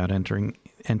thinking about entering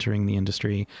the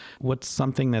industry. What's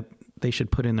something that they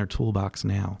should put in their toolbox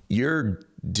now? You're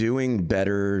doing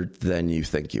better than you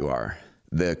think you are.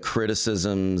 The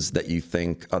criticisms that you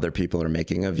think other people are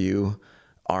making of you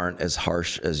aren't as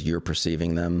harsh as you're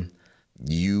perceiving them.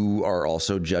 You are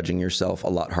also judging yourself a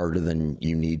lot harder than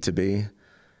you need to be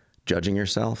judging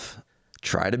yourself.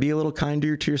 Try to be a little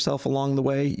kinder to yourself along the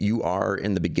way. You are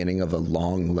in the beginning of a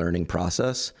long learning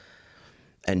process.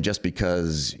 And just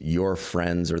because your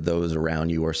friends or those around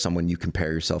you or someone you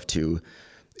compare yourself to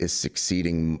is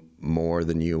succeeding more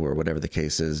than you or whatever the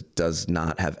case is, does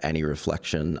not have any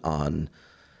reflection on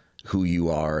who you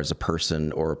are as a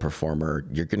person or a performer.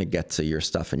 You're going to get to your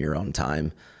stuff in your own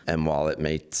time. And while it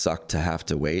may suck to have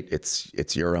to wait,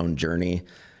 it's your own journey.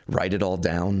 Write it all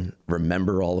down,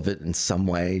 remember all of it in some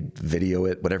way, video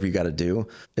it, whatever you got to do.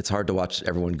 It's hard to watch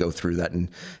everyone go through that and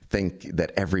think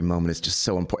that every moment is just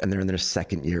so important. And they're in their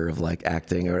second year of like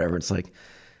acting or whatever. It's like,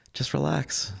 just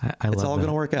relax. It's all going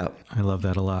to work out. I love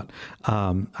that a lot.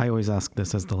 I always ask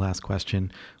this as the last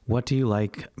question. What do you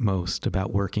like most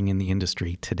about working in the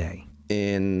industry today?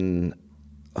 In,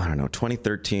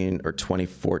 2013 or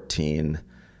 2014,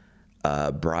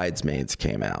 Bridesmaids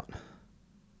came out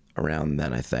around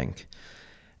then, I think.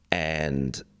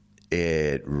 And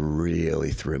it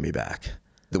really threw me back.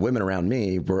 The women around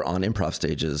me were on improv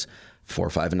stages 4 or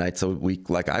 5 nights a week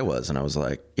like I was. And I was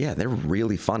like, yeah, they're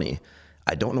really funny.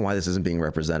 I don't know why this isn't being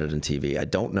represented in TV. I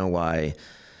don't know why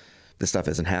this stuff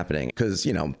isn't happening. Because,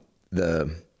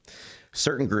 the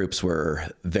certain groups were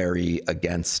very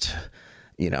against,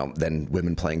 then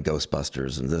women playing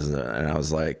Ghostbusters and this and I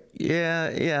was like,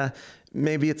 yeah,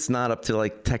 maybe it's not up to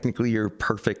like technically your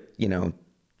perfect,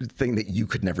 thing that you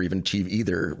could never even achieve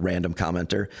either, random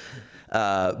commenter.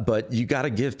 But you got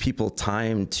to give people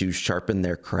time to sharpen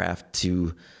their craft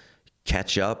to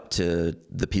catch up to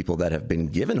the people that have been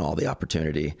given all the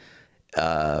opportunity.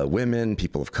 Women,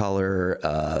 people of color,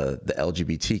 the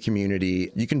LGBT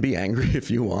community. You can be angry if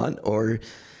you want, or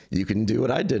you can do what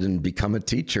I did and become a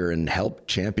teacher and help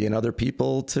champion other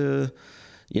people to,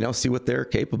 see what they're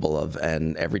capable of.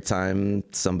 And every time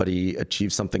somebody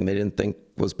achieves something they didn't think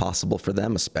was possible for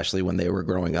them, especially when they were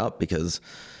growing up, because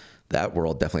that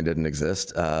world definitely didn't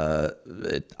exist,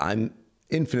 I'm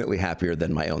infinitely happier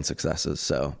than my own successes.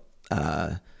 So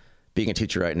being a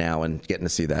teacher right now and getting to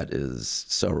see that is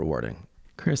so rewarding.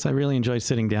 Chris, I really enjoyed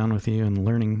sitting down with you and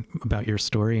learning about your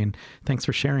story, and thanks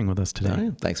for sharing with us today. Oh,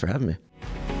 yeah. Thanks for having me.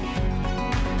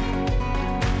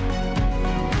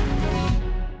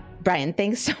 Brian,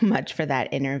 thanks so much for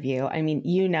that interview. I mean,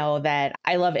 you know that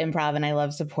I love improv and I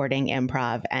love supporting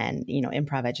improv, and,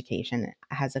 improv education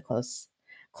has a close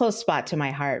spot to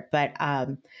my heart. But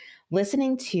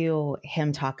listening to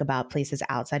him talk about places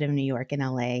outside of New York and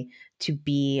LA to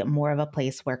be more of a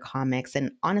place where comics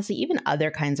and honestly, even other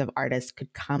kinds of artists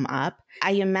could come up.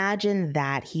 I imagine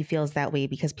that he feels that way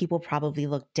because people probably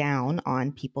look down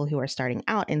on people who are starting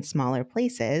out in smaller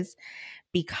places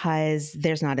because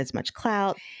there's not as much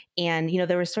clout. And,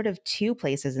 there were sort of 2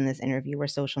 places in this interview where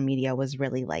social media was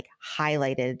really like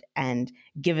highlighted and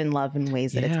given love in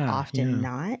ways that it's often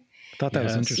not. I thought that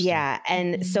was interesting. Yeah.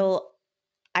 And so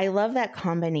I love that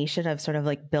combination of sort of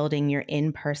like building your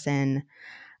in-person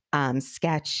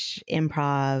sketch,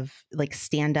 improv, like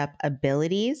stand-up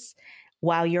abilities,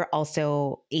 while you're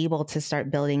also able to start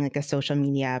building like a social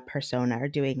media persona or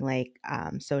doing like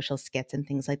social skits and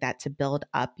things like that to build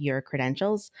up your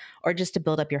credentials or just to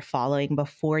build up your following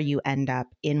before you end up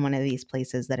in one of these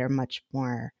places that are much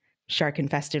more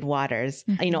shark-infested waters.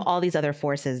 Mm-hmm. All these other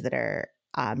forces that are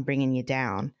bringing you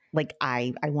down. Like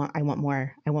I want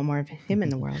more of him in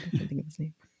the world. I can't think of his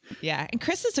name. Yeah. And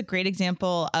Chris is a great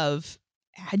example of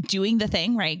doing the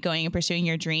thing, right? Going and pursuing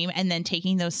your dream, and then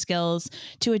taking those skills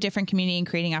to a different community and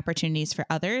creating opportunities for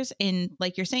others in,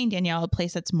 like you're saying, Danielle, a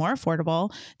place that's more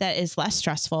affordable, that is less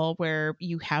stressful, where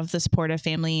you have the support of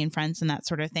family and friends and that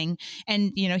sort of thing.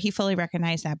 And, you know, he fully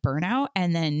recognized that burnout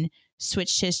and then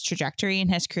switched his trajectory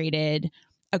and has created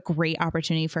a great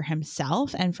opportunity for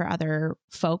himself and for other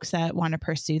folks that want to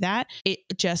pursue that. It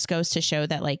just goes to show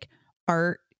that like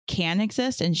art can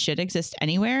exist and should exist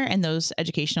anywhere. And those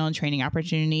educational and training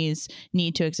opportunities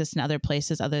need to exist in other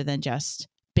places other than just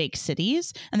big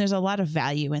cities. And there's a lot of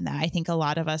value in that. I think a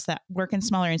lot of us that work in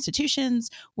smaller institutions,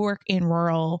 work in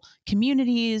rural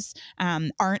communities,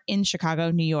 aren't in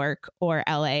Chicago, New York, or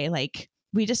LA. Like,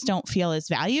 we just don't feel as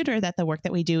valued, or that the work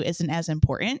that we do isn't as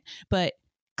important. But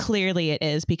clearly it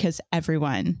is, because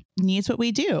everyone needs what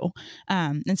we do.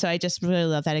 And so I just really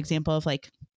love that example of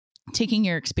like taking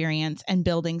your experience and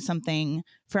building something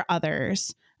for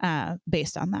others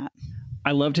based on that.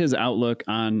 I loved his outlook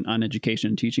on education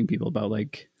and teaching people, about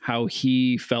like how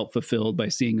he felt fulfilled by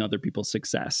seeing other people's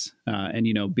success, and,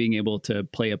 you know, being able to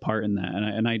play a part in that.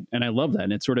 And I love that.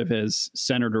 And it sort of has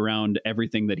centered around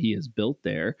everything that he has built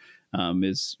there,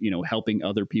 is, you know, helping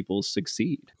other people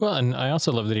succeed. Well, and I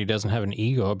also love that he doesn't have an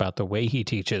ego about the way he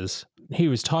teaches. He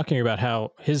was talking about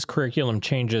how his curriculum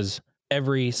changes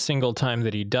every single time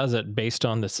that he does it based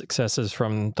on the successes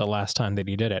from the last time that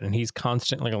he did it. And he's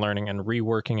constantly learning and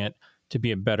reworking it to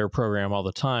be a better program all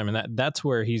the time. And that's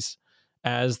where he's,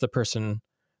 as the person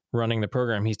running the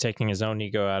program, he's taking his own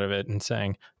ego out of it and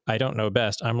saying, I don't know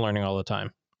best, I'm learning all the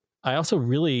time. I also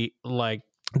really like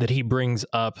that he brings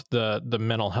up the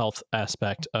mental health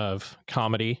aspect of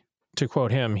comedy. To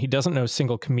quote him, he doesn't know a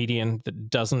single comedian that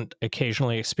doesn't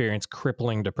occasionally experience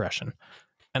crippling depression.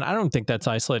 And I don't think that's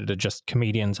isolated to just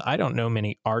comedians. I don't know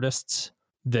many artists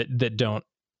that don't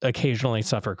occasionally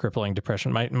suffer crippling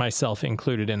depression, myself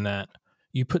included in that.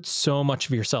 You put so much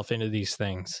of yourself into these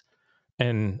things,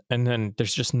 and then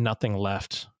there's just nothing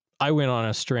left. I went on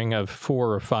a string of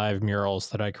 4 or 5 murals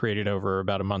that I created over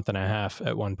about a month and a half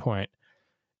at one point,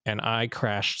 and I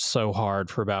crashed so hard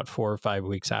for about 4 or 5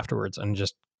 weeks afterwards and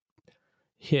just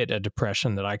hit a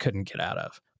depression that I couldn't get out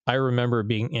of. I remember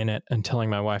being in it and telling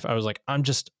my wife, I was like, I'm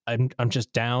just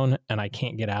down and I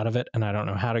can't get out of it, and I don't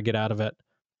know how to get out of it.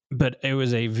 But it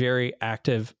was a very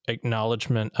active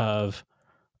acknowledgement of,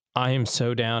 I am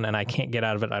so down and I can't get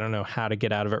out of it. I don't know how to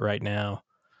get out of it right now.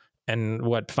 And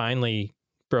what finally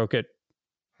broke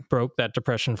that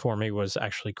depression for me was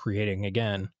actually creating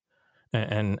again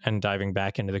and diving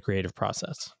back into the creative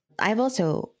process. I've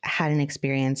also had an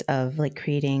experience of like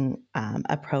creating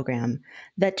a program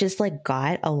that just like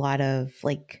got a lot of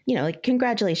like, you know, like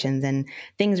congratulations and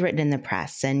things written in the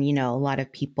press, and, you know, a lot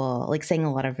of people like saying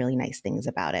a lot of really nice things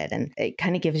about it. And it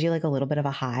kind of gives you like a little bit of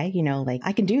a high, you know, like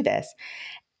I can do this.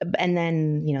 And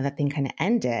then, you know, that thing kind of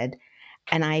ended.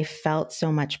 And I felt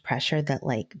so much pressure that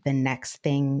like the next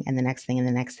thing and the next thing and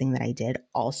the next thing that I did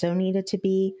also needed to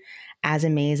be as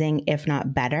amazing, if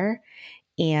not better.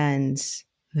 And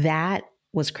that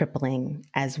was crippling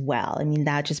as well. I mean,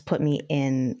 that just put me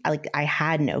in, like, I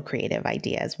had no creative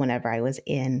ideas whenever I was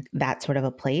in that sort of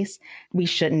a place. We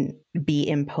shouldn't be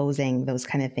imposing those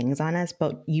kind of things on us,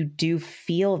 but you do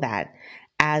feel that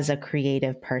as a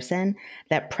creative person,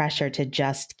 that pressure to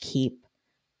just keep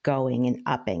going and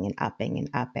upping and upping and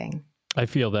upping. I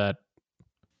feel that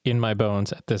in my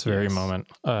bones at this very moment.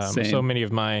 So many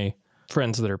of my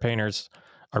friends that are painters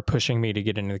are pushing me to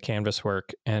get into the canvas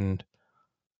work, and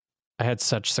I had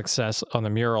such success on the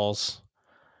murals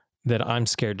that I'm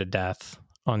scared to death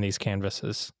on these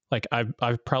canvases. Like I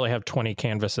probably have 20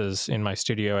 canvases in my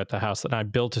studio at the house that I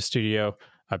built a studio.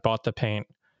 I bought the paint.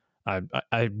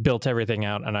 I built everything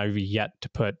out, and I've yet to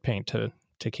put paint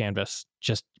to canvas,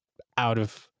 just out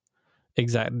of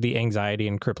the anxiety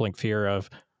and crippling fear of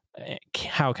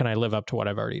how can I live up to what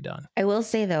I've already done? I will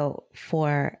say, though,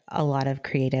 for a lot of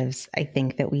creatives, I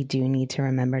think that we do need to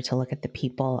remember to look at the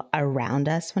people around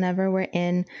us whenever we're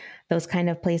in those kind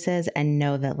of places and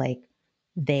know that like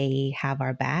they have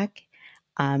our back.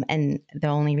 And the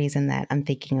only reason that I'm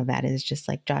thinking of that is just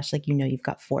like, Josh, like, you know, you've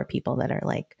got 4 people that are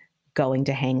like going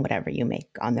to hang whatever you make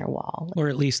on their wall. Or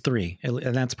at least 3.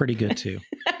 And that's pretty good too.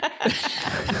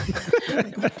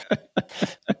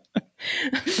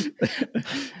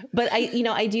 But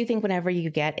I do think whenever you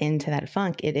get into that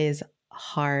funk, it is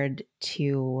hard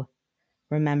to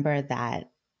remember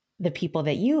that the people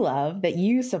that you love, that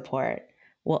you support,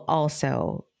 will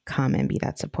also come and be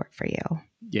that support for you.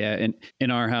 Yeah. And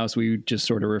in our house, we just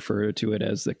sort of refer to it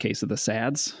as the case of the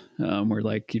sads, where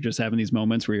like you're just having these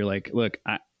moments where you're like, look,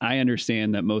 I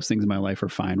understand that most things in my life are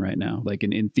fine right now. Like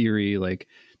in theory, like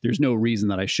there's no reason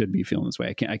that I should be feeling this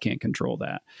way. I can't control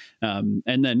that. And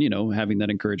then, having that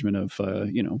encouragement of,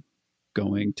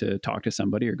 going to talk to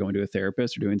somebody or going to a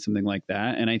therapist or doing something like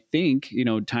that. And I think,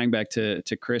 tying back to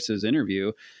Chris's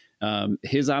interview,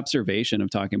 his observation of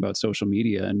talking about social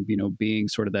media and, being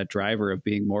sort of that driver of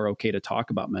being more okay to talk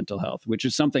about mental health, which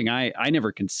is something I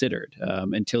never considered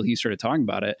until he started talking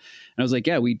about it. And I was like,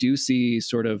 yeah, we do see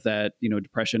sort of that,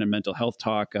 depression and mental health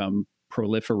talk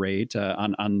proliferate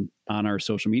on our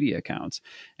social media accounts.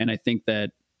 And I think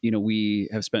that, we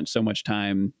have spent so much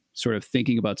time sort of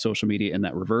thinking about social media in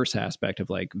that reverse aspect of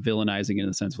like villainizing it in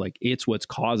the sense of like, it's what's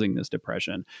causing this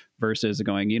depression versus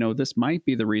going, this might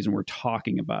be the reason we're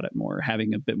talking about it more,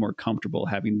 having a bit more comfortable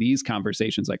having these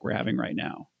conversations like we're having right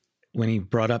now. When he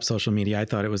brought up social media, I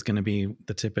thought it was going to be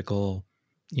the typical,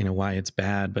 why it's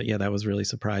bad. But yeah, that was really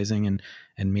surprising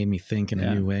and made me think in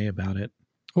a new way about it.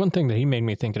 One thing that he made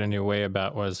me think in a new way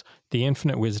about was the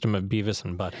infinite wisdom of Beavis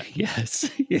and Butthead.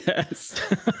 Yes.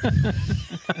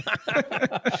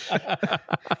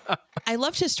 I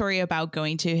loved his story about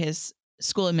going to his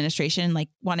school administration, like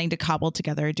wanting to cobble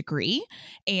together a degree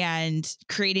and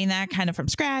creating that kind of from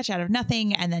scratch out of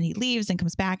nothing. And then he leaves and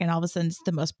comes back, and all of a sudden it's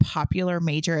the most popular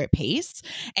major at Pace.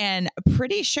 And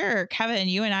pretty sure, Kevin,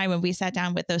 you and I, when we sat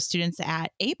down with those students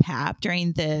at APAP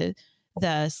during the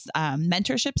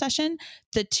mentorship session,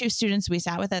 the two students we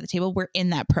sat with at the table were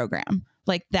in that program.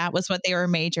 Like that was what they were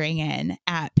majoring in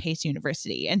at Pace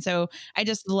University. And so I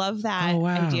just love that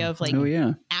idea of like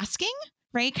asking,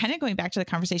 right? Kind of going back to the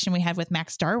conversation we had with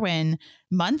Max Darwin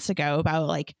months ago about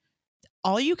like,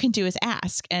 all you can do is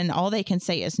ask and all they can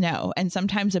say is no. And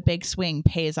sometimes a big swing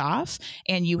pays off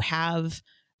and you have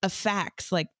effects,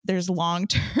 like there's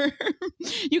long-term,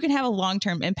 you can have a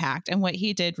long-term impact. And what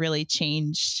he did really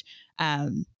changed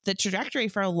the trajectory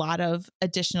for a lot of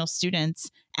additional students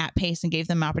at Pace and gave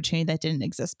them opportunity that didn't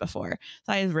exist before.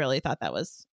 So I really thought that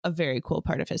was a very cool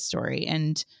part of his story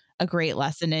and a great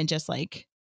lesson in just like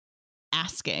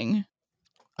asking.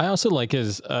 I also like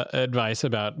his advice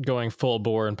about going full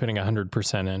bore and putting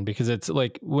 100% in, because it's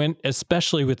like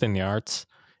especially within the arts,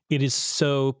 it is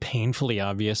so painfully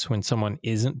obvious when someone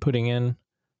isn't putting in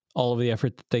all of the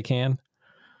effort that they can.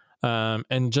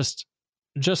 And just,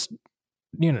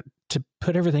 to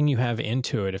put everything you have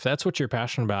into it. If that's what you're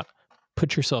passionate about,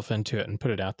 put yourself into it and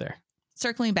put it out there.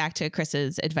 Circling back to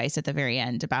Chris's advice at the very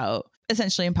end about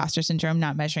essentially imposter syndrome,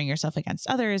 not measuring yourself against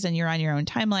others and you're on your own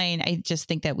timeline. I just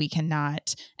think that we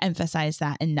cannot emphasize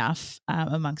that enough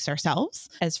amongst ourselves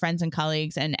as friends and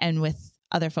colleagues and with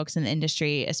other folks in the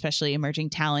industry, especially emerging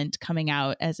talent coming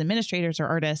out as administrators or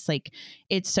artists. Like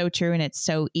it's so true and it's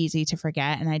so easy to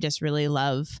forget. And I just really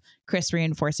love Chris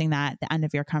reinforcing that at the end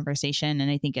of your conversation. And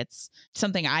I think it's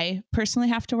something I personally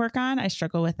have to work on. I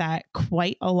struggle with that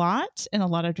quite a lot in a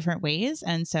lot of different ways.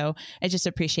 And so I just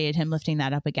appreciated him lifting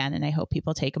that up again. And I hope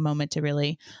people take a moment to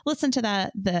really listen to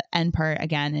the end part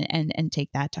again and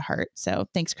take that to heart. So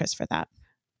thanks, Chris, for that.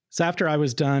 So after I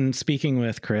was done speaking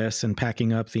with Chris and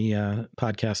packing up the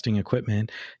podcasting equipment,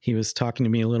 he was talking to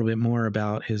me a little bit more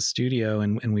about his studio,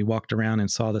 and we walked around and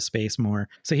saw the space more.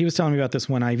 So he was telling me about this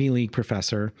one Ivy League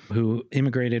professor who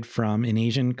immigrated from an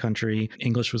Asian country.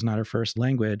 English was not her first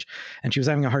language. And she was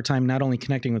having a hard time not only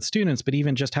connecting with students, but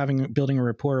even just building a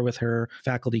rapport with her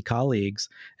faculty colleagues.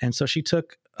 And so she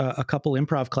took a couple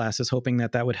improv classes, hoping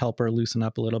that would help her loosen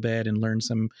up a little bit and learn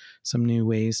some new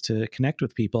ways to connect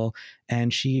with people.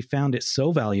 And she found it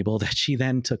so valuable that she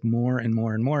then took more and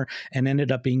more and more and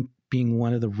ended up being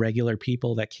one of the regular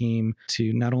people that came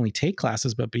to not only take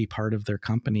classes, but be part of their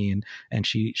company. And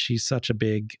she's such a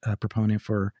big proponent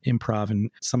for improv and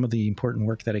some of the important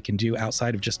work that it can do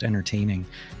outside of just entertaining.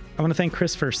 I want to thank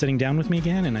Chris for sitting down with me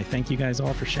again, and I thank you guys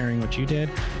all for sharing what you did.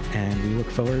 And we look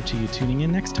forward to you tuning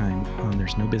in next time on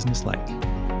There's No Business Like.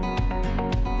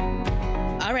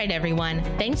 All right, everyone.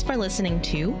 Thanks for listening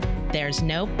to There's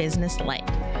No Business Like.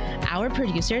 Our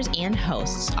producers and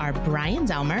hosts are Brian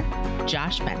Zelmer,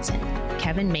 Josh Benson,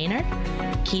 Kevin Maynard,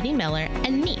 Katie Miller,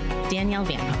 and me, Danielle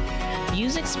Van Hook.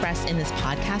 Views expressed in this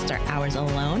podcast are ours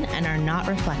alone and are not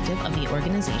reflective of the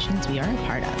organizations we are a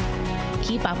part of.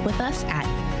 Keep up with us at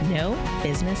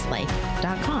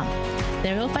nobusinesslike.com.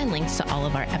 There you'll find links to all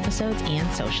of our episodes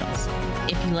and socials.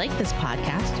 If you like this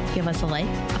podcast, give us a like,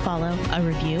 a follow, a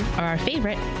review, or our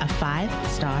favorite, a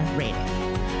 5-star rating.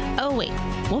 Oh wait,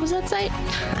 what was that site?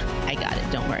 I got it,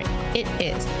 don't worry. It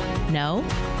is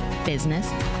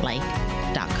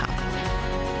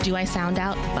nobusinesslike.com. Do I sound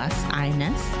out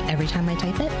bus-I-ness every time I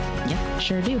type it? Yep,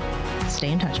 sure do.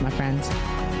 Stay in touch, my friends.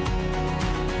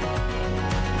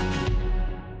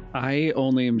 I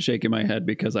only am shaking my head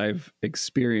because I've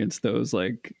experienced those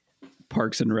like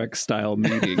Parks and Rec style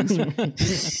meetings.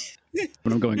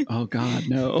 But I'm going, oh God,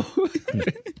 no.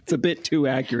 It's a bit too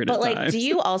accurate But at like, times. do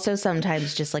you also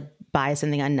sometimes just like buy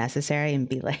something unnecessary and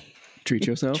be like, Treat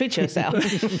yourself? treat yourself?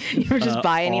 You ever just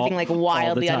buy anything like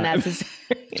wildly unnecessary?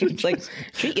 It's like,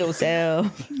 treat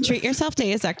yourself. Treat Yourself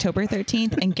Day is October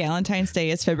 13th and Galentine's Day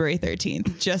is February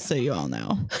 13th, just so you all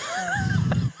know.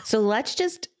 So let's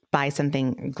just buy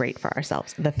something great for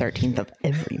ourselves the 13th of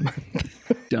every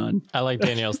month. Done. I like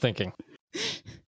Danielle's thinking.